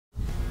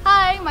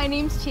my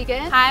name's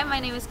Tegan. Hi, my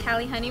name is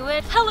Callie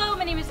Honeywood. Hello,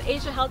 my name is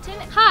Asia Helton.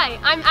 Hi,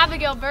 I'm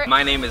Abigail Burt.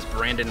 My name is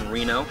Brandon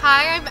Reno.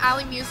 Hi, I'm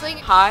Allie Musling.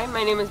 Hi,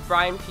 my name is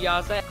Brian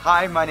Piazza.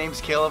 Hi, my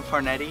name's Caleb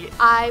Parnetti.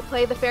 I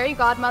play the fairy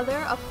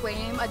godmother, a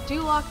flame, a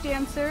dewlock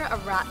dancer, a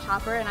rat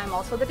tapper, and I'm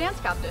also the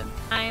dance captain.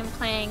 I'm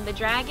playing the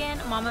dragon,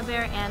 mama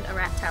bear, and a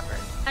rat tapper.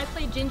 I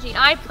play Gingy.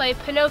 I play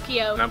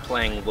Pinocchio. And I'm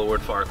playing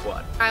Lord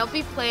Farquaad. I'll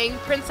be playing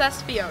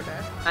Princess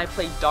Fiona. I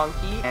play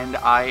Donkey. And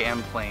I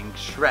am playing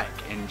Shrek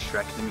in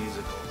Shrek the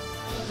Musical.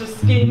 The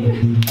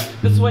skin,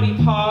 the sweaty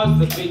paws,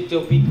 the big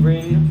dopey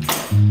grin.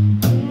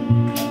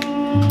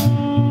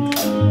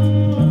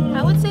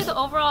 I would say the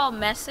overall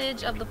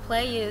message of the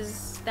play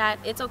is that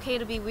it's okay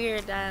to be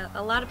weird.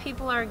 A lot of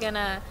people are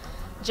gonna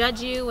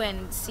judge you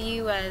and see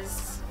you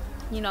as,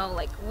 you know,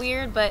 like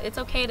weird, but it's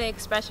okay to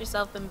express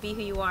yourself and be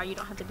who you are. You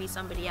don't have to be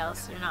somebody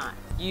else. You're not.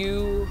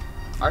 You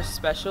are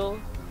special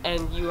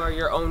and you are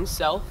your own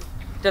self.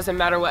 Doesn't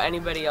matter what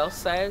anybody else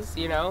says,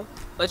 you know?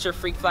 Let your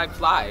freak flag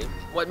fly.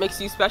 What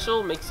makes you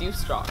special makes you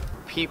strong.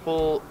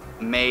 People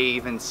may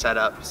even set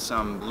up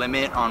some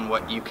limit on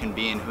what you can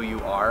be and who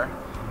you are,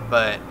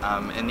 but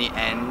in the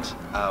end,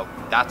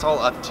 that's all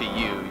up to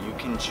you. You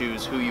can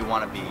choose who you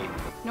want to be.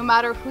 No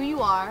matter who you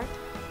are,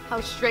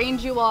 how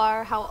strange you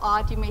are, how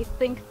odd you may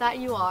think that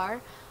you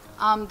are,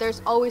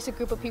 there's always a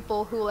group of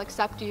people who will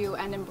accept you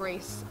and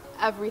embrace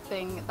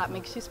everything that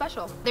makes you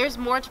special. There's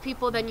more to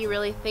people than you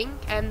really think,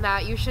 and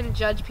that you shouldn't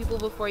judge people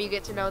before you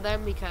get to know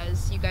them,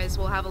 because you guys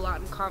will have a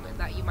lot in common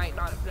that you might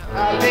not have known.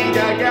 I think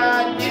I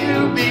got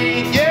you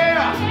beat,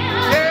 yeah,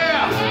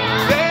 yeah,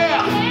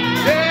 yeah,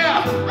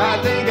 yeah.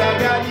 I think I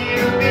got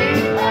you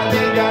beat, I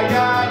think I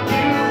got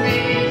you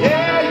beat,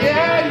 yeah,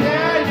 yeah,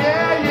 yeah,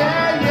 yeah,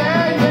 yeah,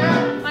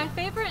 yeah, yeah. My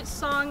favorite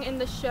song in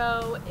the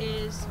show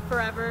is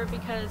Forever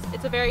because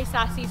it's a very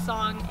sassy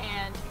song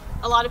and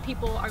a lot of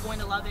people are going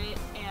to love it,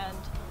 and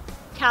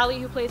Callie,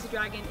 who plays the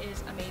dragon,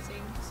 is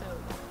amazing. So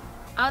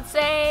I would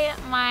say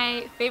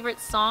my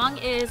favorite song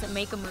is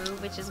Make a Move,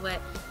 which is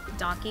what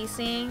Donkey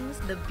sings.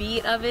 The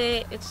beat of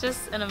it, it's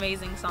just an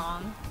amazing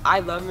song. I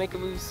love Make a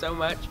Move so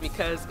much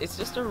because it's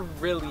just a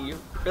really,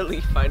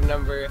 really fun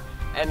number,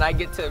 and I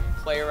get to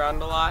play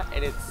around a lot,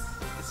 and it's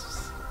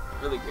just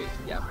really great,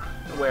 yeah.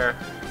 Where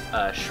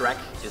Shrek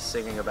is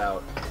singing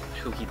about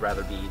who he'd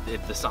rather be.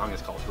 The song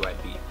is called Who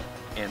I'd Be.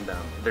 And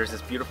there's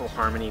this beautiful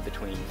harmony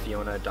between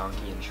Fiona,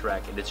 Donkey, and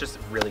Shrek, and it's just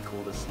really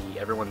cool to see.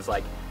 Everyone's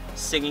like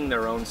singing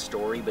their own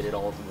story, but it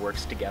all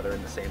works together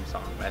in the same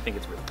song. I think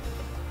it's really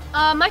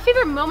cool. my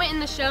favorite moment in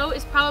the show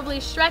is probably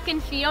Shrek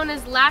and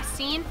Fiona's last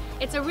scene.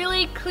 It's a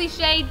really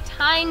cliche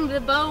tying the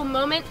bow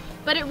moment,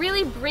 but it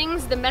really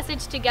brings the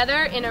message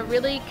together in a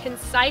really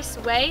concise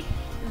way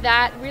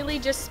that really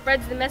just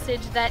spreads the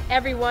message that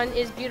everyone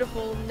is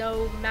beautiful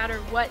no matter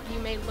what you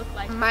may look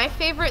like. My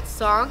favorite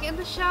song in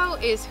the show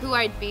is Who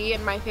I'd Be,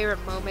 and my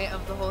favorite moment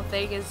of the whole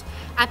thing is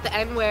at the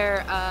end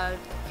where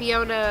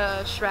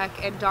Fiona, Shrek,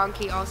 and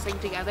Donkey all sing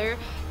together,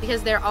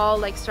 because they're all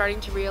like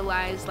starting to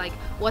realize like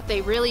what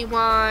they really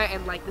want,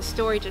 and like the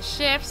story just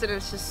shifts, and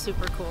it's just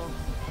super cool.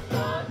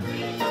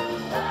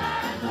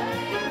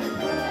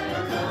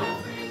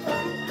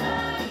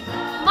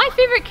 My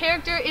favorite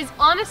character is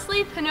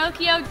honestly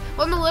Pinocchio.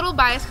 Well, I'm a little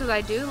biased because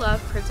I do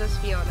love Princess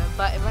Fiona,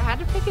 but if I had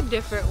to pick a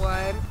different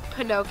one,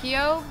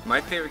 Pinocchio. My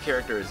favorite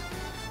character is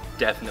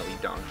definitely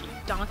Donkey.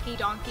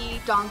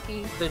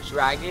 Donkey. The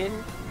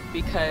dragon,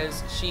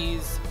 because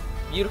she's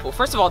beautiful.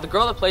 First of all, the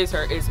girl that plays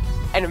her is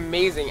an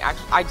amazing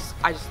actress.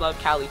 I just love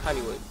Callie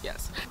Honeywood,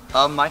 yes.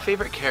 My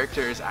favorite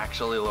character is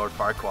actually Lord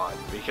Farquaad,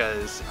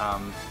 because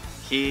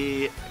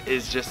he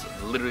is just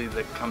literally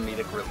the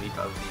comedic relief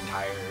of the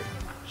entire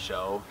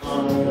show.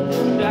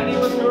 Daddy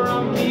was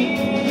grumpy.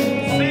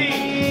 See,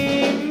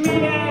 me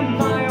and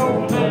my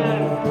old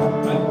man.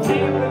 A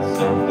tale of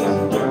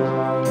surface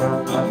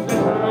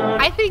dirt.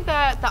 I think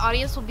that the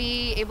audience will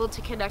be able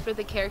to connect with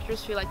the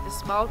characters through like the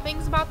small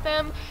things about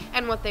them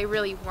and what they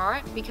really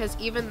want, because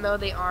even though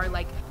they are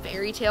like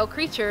fairy tale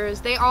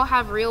creatures, they all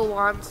have real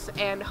wants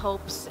and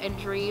hopes and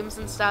dreams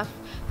and stuff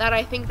that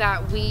I think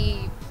that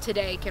we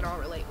today can all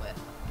relate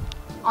with.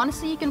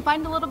 Honestly, you can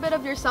find a little bit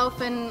of yourself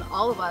in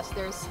all of us.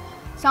 There's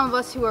some of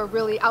us who are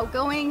really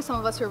outgoing, some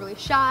of us who are really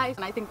shy,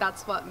 and I think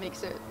that's what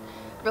makes it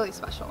really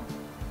special.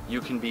 You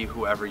can be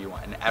whoever you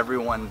want, and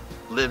everyone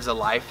lives a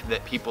life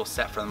that people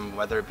set for them,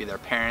 whether it be their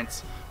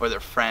parents or their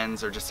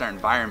friends or just their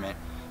environment,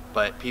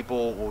 but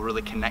people will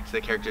really connect to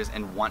the characters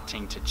and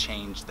wanting to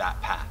change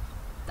that path.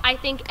 I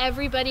think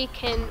everybody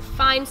can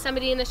find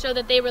somebody in the show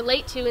that they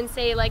relate to and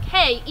say like,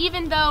 hey,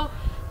 even though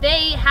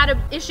they had an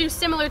issue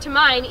similar to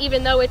mine,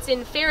 even though it's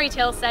in fairy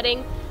tale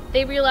setting,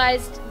 they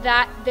realized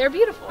that they're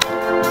beautiful.